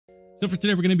So for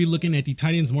today, we're going to be looking at the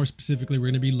Titans. More specifically, we're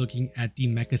going to be looking at the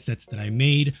mecha sets that I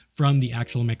made from the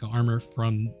actual mecha armor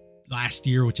from last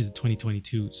year, which is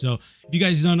 2022. So if you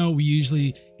guys don't know, we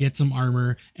usually get some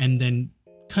armor and then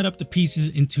cut up the pieces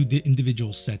into the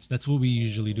individual sets. That's what we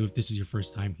usually do if this is your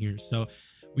first time here. So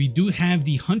we do have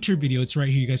the Hunter video. It's right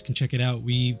here. You guys can check it out.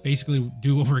 We basically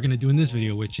do what we're going to do in this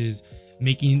video, which is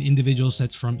making individual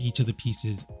sets from each of the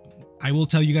pieces. I will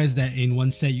tell you guys that in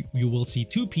one set, you will see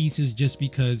two pieces just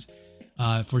because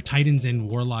for Titans and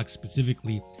Warlocks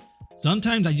specifically,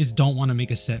 sometimes I just don't want to make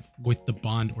a set with the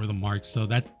Bond or the Mark. So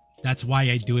that's why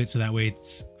I do it. So that way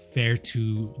it's fair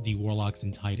to the Warlocks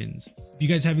and Titans. If you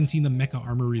guys haven't seen the mecha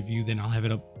armor review, then I'll have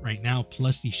it up right now,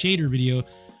 plus the shader video.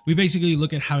 We basically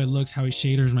look at how it looks, how it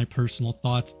shaders, my personal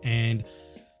thoughts, and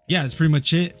yeah, that's pretty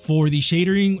much it. For the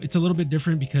shadering, it's a little bit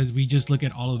different because we just look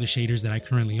at all of the shaders that I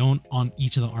currently own on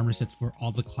each of the armor sets for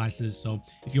all the classes. So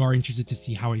if you are interested to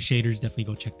see how it shaders, definitely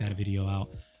go check that video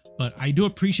out. But I do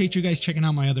appreciate you guys checking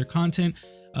out my other content.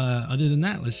 Other than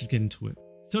that, let's just get into it.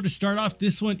 So to start off,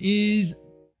 this one is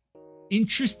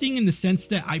interesting in the sense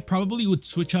that I probably would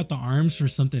switch out the arms for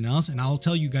something else, and I'll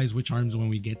tell you guys which arms when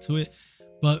we get to it.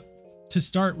 But to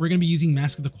start, we're going to be using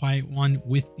Mask of the Quiet One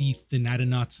with the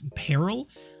Thanatonauts Peril.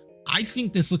 I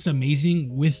think this looks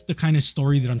amazing with the kind of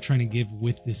story that I'm trying to give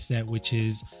with this set, which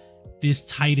is this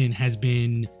Titan has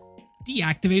been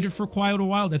deactivated for quite a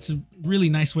while. That's a really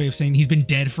nice way of saying he's been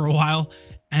dead for a while.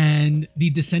 And the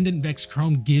Descendant Vex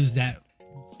Chrome gives that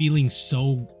feeling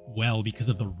so well because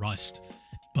of the rust.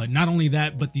 But not only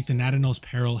that, but the Thanatonauts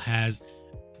Peril has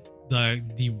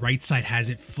the right side has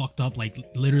it fucked up, like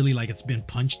literally like it's been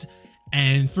punched.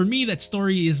 And for me, that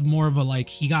story is more of a like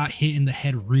he got hit in the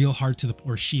head real hard to the,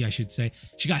 or she, I should say,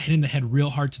 she got hit in the head real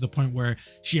hard to the point where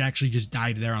she actually just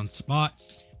died there on spot,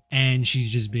 and she's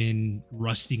just been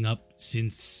rusting up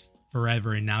since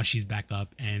forever, and now she's back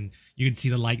up, and you can see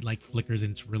the light like flickers,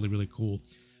 and it's really, really cool.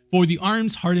 For the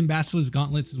arms, Hardened Basilisk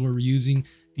Gauntlets is what we're using,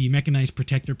 the Mechanized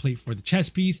Protector Plate for the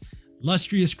chest piece,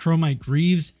 Lustrous Chromite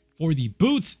Greaves for the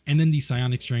boots, and then the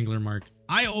Psionic Strangler Mark.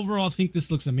 I overall think this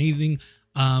looks amazing.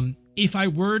 If I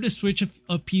were to switch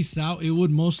a piece out, it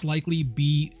would most likely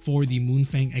be for the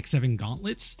Moonfang X7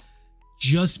 Gauntlets,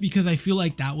 just because I feel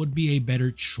like that would be a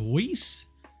better choice.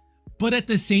 But at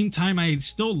the same time, I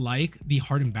still like the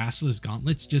Hardened Basilisk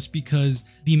Gauntlets just because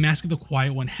the Mask of the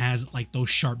Quiet One has like those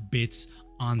sharp bits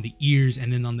on the ears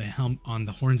and then on the helm, on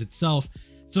the horns itself.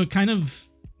 So it kind of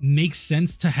makes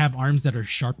sense to have arms that are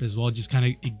sharp as well. Just kind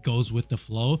of, it goes with the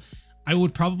flow. I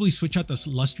would probably switch out the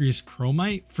Lustrous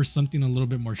Chromite for something a little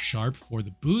bit more sharp for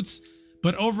the boots.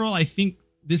 But overall, I think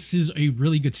this is a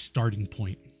really good starting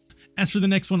point. As for the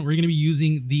next one, we're going to be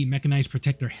using the Mechanized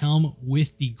Protector Helm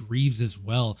with the Greaves as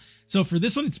well. So for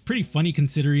this one, it's pretty funny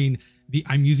considering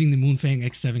I'm using the Moonfang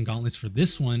X7 Gauntlets for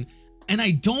this one. And I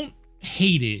don't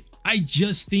hate it. I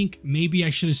just think maybe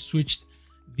I should have switched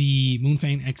the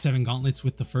Moonfang X7 Gauntlets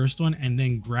with the first one and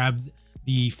then grabbed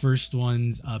the first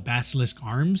one's Basilisk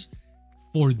arms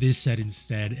for this set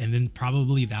instead, and then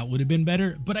probably that would have been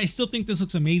better. But I still think this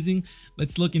looks amazing.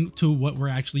 Let's look into what we're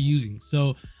actually using.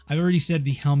 So I've already said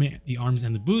the helmet, the arms,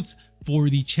 and the boots. For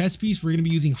the chest piece, we're going to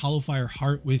be using Hollowfire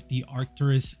Heart with the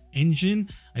Arcturus engine.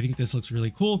 I think this looks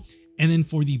really cool. And then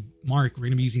for the mark, we're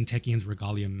going to be using Techian's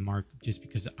Regalia mark just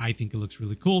because I think it looks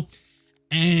really cool.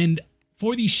 And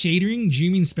for the shadering,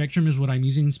 Dreaming Spectrum is what I'm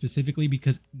using specifically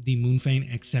because the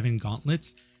Moonfang X7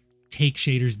 Gauntlets take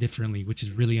shaders differently, which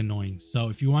is really annoying. So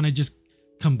if you want to just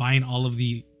combine all of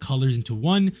the colors into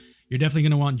one, you're definitely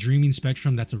going to want Dreaming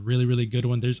Spectrum. That's a really, really good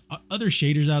one. There's other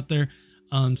shaders out there.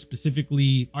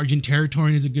 Specifically, Argent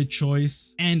Territorian is a good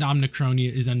choice, and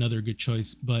Omnicronia is another good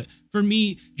choice. But for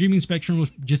me, Dreaming Spectrum was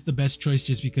just the best choice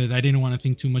just because I didn't want to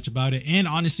think too much about it. And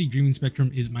honestly, Dreaming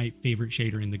Spectrum is my favorite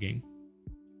shader in the game.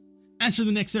 As for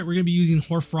the next set, we're going to be using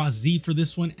Hoarfrost Z for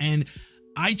this one, and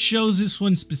I chose this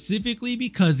one specifically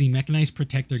because the Mechanized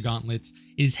Protector Gauntlets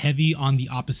is heavy on the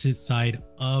opposite side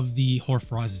of the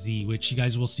Hoarfrost Z, which you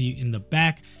guys will see in the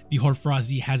back. The Hoarfrost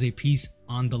Z has a piece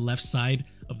on the left side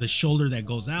of the shoulder that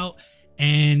goes out,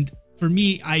 and for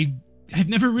me, I've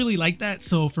never really liked that.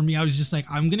 So for me, I was just like,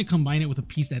 I'm going to combine it with a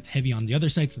piece that's heavy on the other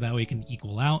side so that way it can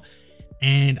equal out.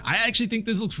 And I actually think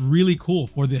this looks really cool.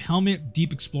 For the helmet,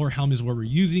 Deep Explorer helmet is what we're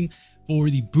using. For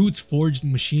the boots, Forged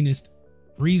Machinist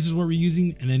Greaves is what we're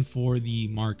using, and then for the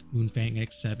mark, Moonfang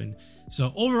X7.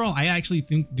 So overall, I actually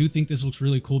do think this looks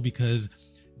really cool because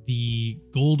the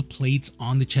gold plates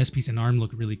on the chest piece and arm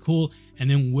look really cool. And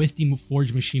then with the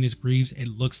Forged Machinist Greaves, it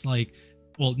looks like,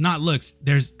 well, not looks,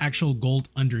 there's actual gold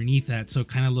underneath that. So it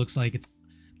kind of looks like it's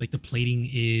like the plating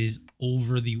is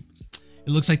over the, it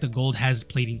looks like the gold has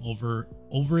plating over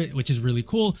over it, which is really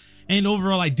cool. And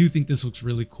overall, I do think this looks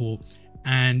really cool.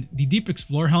 And the Deep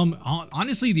Explorer helm,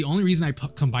 honestly, the only reason I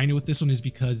combined it with this one is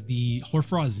because the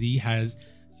Hoarfrost Z has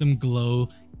some glow,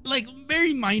 like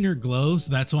very minor glow.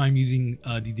 So that's why I'm using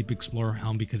the Deep Explorer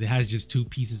helm, because it has just 2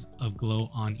 pieces of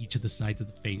glow on each of the sides of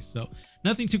the face. So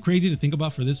nothing too crazy to think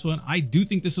about for this one. I do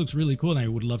think this looks really cool, and I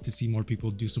would love to see more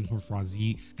people do some Hoarfrost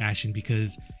Z fashion,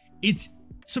 because it's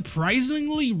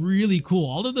surprisingly really cool.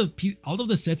 All of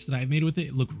the sets that I've made with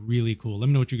it look really cool. Let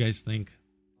me know what you guys think.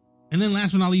 And then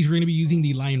last but not least, we're going to be using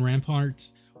the Lion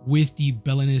Ramparts with the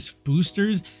Belenus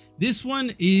boosters. This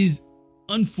one is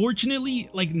unfortunately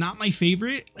like not my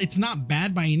favorite. It's not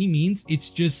bad by any means. It's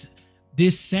just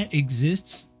this set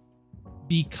exists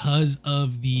because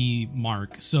of the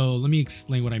mark. So let me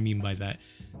explain what I mean by that.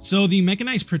 So the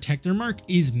Mechanized Protector mark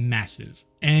is massive,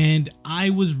 and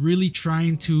I was really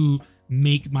trying to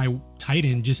make my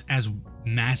Titan just as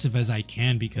massive as I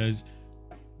can, because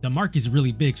the mark is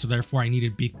really big, so therefore I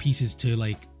needed big pieces to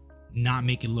like not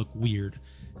make it look weird.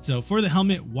 So for the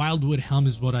helmet, Wildwood helm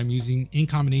is what I'm using in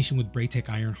combination with Braytech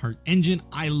Ironheart engine.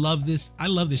 I love this. I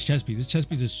love this chest piece. This chest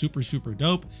piece is super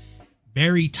dope.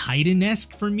 Very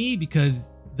Titan-esque for me, because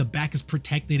the back is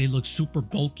protected. It looks super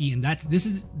bulky, and this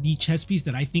is the chest piece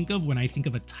that I think of when I think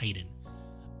of a Titan.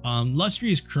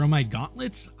 Lustrous Chromite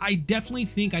gauntlets. I definitely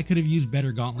think I could have used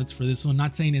better gauntlets for this one.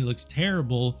 Not saying it looks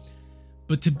terrible,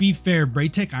 but to be fair,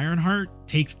 Braytech Ironheart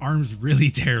takes arms really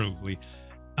terribly.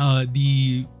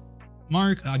 The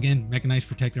mark, again, Mechanized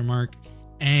Protector mark.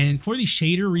 And for the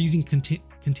shader, we're using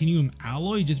Continuum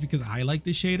Alloy just because I like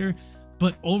the shader.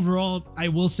 But overall, I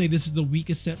will say this is the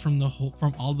weakest set from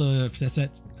all the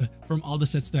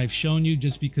sets that I've shown you,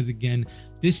 just because, again,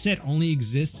 this set only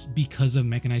exists because of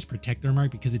Mechanized Protector mark,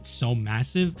 because it's so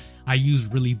massive. I use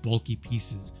really bulky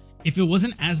pieces. If it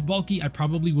wasn't as bulky, I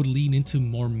probably would lean into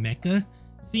more mecha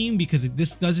theme, because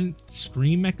this doesn't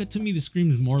scream mecha to me. This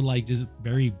screams more like just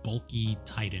very bulky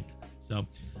Titan. So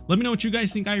let me know what you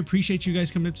guys think. I appreciate you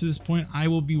guys coming up to this point. I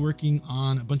will be working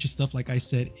on a bunch of stuff, like I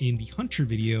said in the Hunter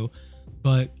video,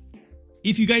 but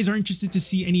if you guys are interested to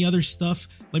see any other stuff,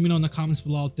 let me know in the comments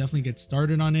below. I'll definitely get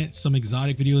started on it. Some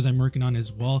exotic videos I'm working on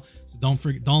as well, so don't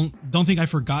think I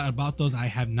forgot about those. I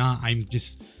have not. I'm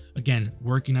just, again,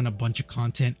 working on a bunch of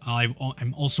content. I'm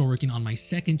also working on my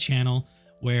second channel,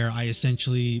 where I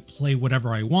essentially play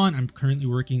whatever I want. I'm currently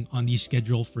working on the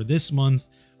schedule for this month,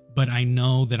 but I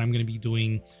know that I'm going to be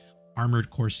doing Armored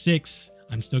Core 6.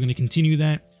 I'm still going to continue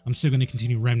that. I'm still going to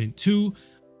continue Remnant 2,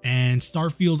 and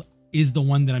Starfield is the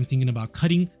one that I'm thinking about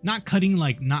cutting. Not cutting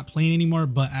like not playing anymore,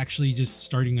 but actually just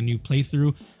starting a new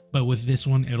playthrough. But with this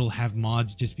one, it'll have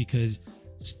mods, just because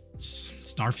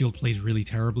Starfield plays really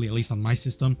terribly, at least on my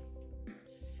system.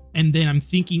 And then I'm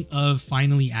thinking of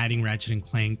finally adding Ratchet &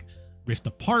 Clank Rift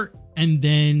Apart, and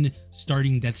then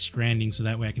starting Death Stranding, so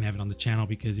that way I can have it on the channel,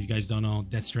 because if you guys don't know,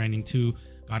 Death Stranding 2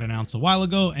 got announced a while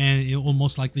ago, and it will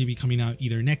most likely be coming out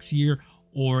either next year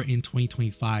or in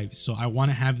 2025. So I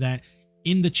want to have that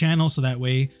in the channel, so that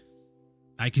way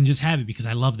I can just have it, because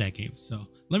I love that game. So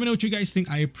let me know what you guys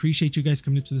think. I appreciate you guys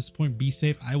coming up to this point. Be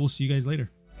safe. I will see you guys later.